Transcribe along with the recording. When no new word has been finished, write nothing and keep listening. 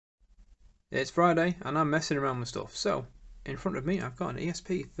It's Friday and I'm messing around with stuff. So, in front of me I've got an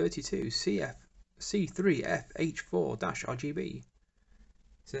ESP32-C3FH4-RGB.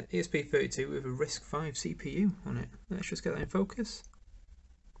 It's an ESP32 with a RISC-V CPU on it. Let's just get that in focus.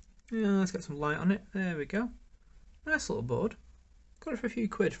 Yeah, let's get some light on it. There we go. Nice little board. Got it for a few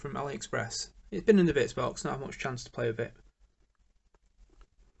quid from AliExpress. It's been in the bits box, not had much chance to play with it.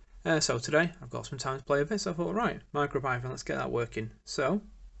 So today I've got some time to play with it, so I thought, right, MicroPython, let's get that working. So,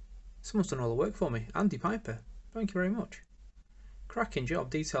 someone's done all the work for me. Andy Piper, thank you very much. Cracking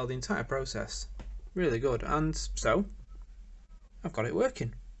job, detailed the entire process. Really good. And so, I've got it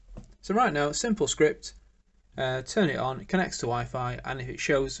working. So right now, simple script. Turn it on, it connects to Wi-Fi, and if it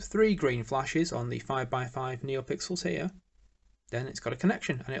shows 3 green flashes on the 5x5 neopixels here, then it's got a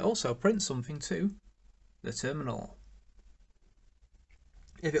connection, and it also prints something to the terminal.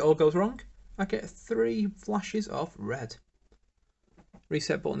 If it all goes wrong, I get 3 flashes of red.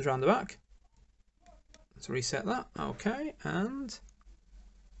 Reset buttons around the back. Let's reset that. Okay, and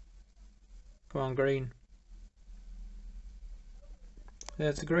go on green.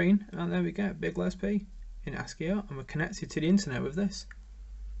 There's the green, and there we go, big Les P in ASCII art, and we're connected to the internet with this.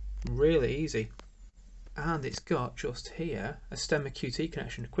 Really easy. And it's got just here a STEMMA QT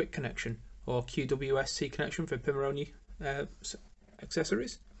connection, a quick connection, or QWSC connection for Pimoroni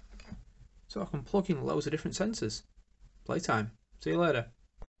accessories. So I can plug in loads of different sensors. Playtime. See you later.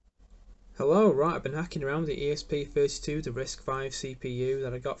 Hello, right, I've been hacking around with the ESP32, the RISC-V CPU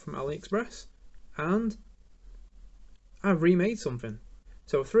that I got from AliExpress, and I've remade something.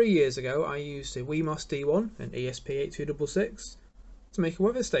 So 3 years ago I used a Wemos D1 and ESP32-C3FH4-RGB to make a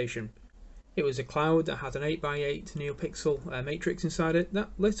weather station. It was a cloud that had an 8x8 neopixel matrix inside it that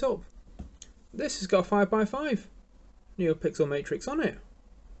lit up. This has got a 5x5 neopixel matrix on it.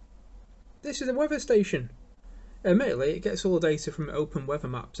 This is a weather station. Admittedly, it gets all the data from Open Weather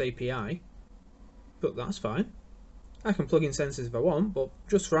Maps API, but that's fine. I can plug in sensors if I want, but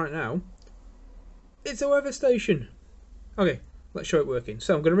just for right now, it's a weather station. Okay, let's show it working.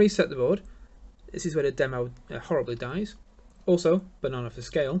 So I'm going to reset the board. This is where the demo horribly dies. Also, banana for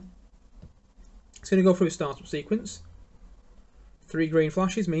scale. It's going to go through a startup sequence. 3 green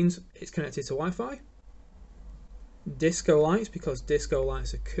flashes means it's connected to Wi-Fi. Disco lights, because disco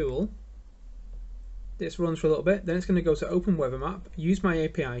lights are cool. This runs for a little bit, then it's going to go to Open Weather Map, use my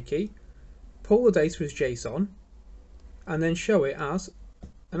API key, pull the data as JSON, and then show it as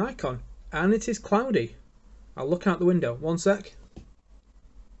an icon. And it is cloudy. I'll look out the window. One sec.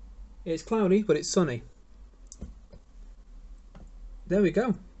 It's cloudy, but it's sunny. There we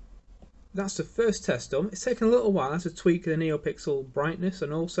go. That's the first test done. It's taken a little while. I had to tweak the neopixel brightness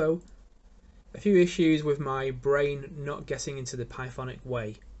and also a few issues with my brain not getting into the Pythonic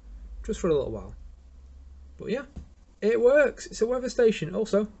way. Just for a little while. But yeah, it works. It's a weather station.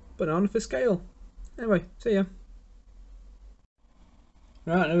 Also, banana for scale. Anyway, see ya.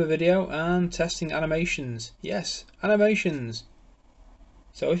 Right, another video and testing animations. Yes, animations.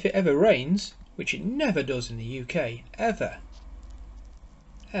 So if it ever rains, which it never does in the UK, ever.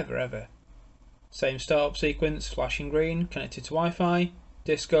 Same startup sequence, flashing green, connected to Wi-Fi,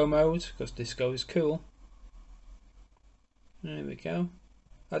 disco mode, because disco is cool. There we go.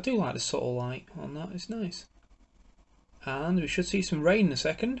 I do like the subtle light on that, it's nice. And we should see some rain in a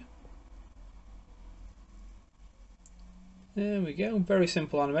second. There we go, very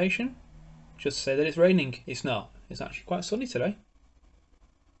simple animation. Just to say that it's raining. It's not. It's actually quite sunny today.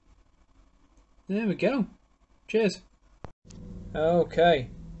 There we go. Cheers. Okay,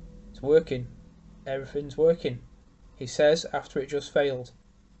 it's working. Everything's working. He says after it just failed.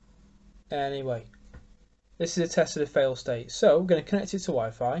 Anyway, this is a test of the fail state. So we're going to connect it to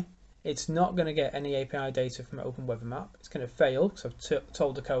Wi-Fi. It's not going to get any API data from Open Weather Map. It's going to fail because I've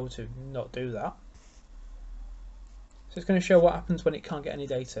told the code to not do that. So it's going to show what happens when it can't get any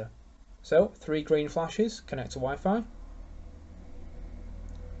data. So 3 green flashes, connect to Wi-Fi.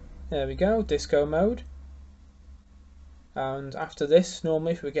 There we go, disco mode. And after this,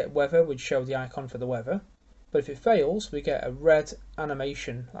 normally if we get weather, we'd show the icon for the weather. But if it fails, we get a red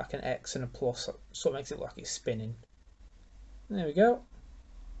animation, like an X and a plus, sort of makes it look like it's spinning. There we go.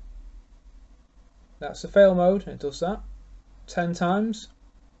 That's the fail mode, it does that 10 times.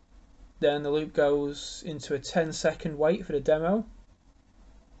 Then the loop goes into a 10-second wait for the demo.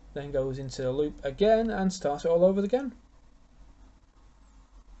 Then goes into the loop again and starts it all over again.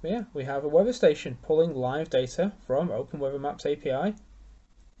 But yeah, we have a weather station pulling live data from Open Weather Maps API.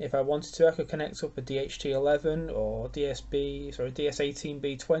 If I wanted to, I could connect up a DHT11 or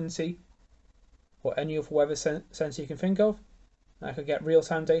DS18B20 or any other weather sensor you can think of. I could get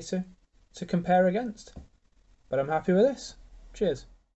real-time data to compare against. But I'm happy with this. Cheers.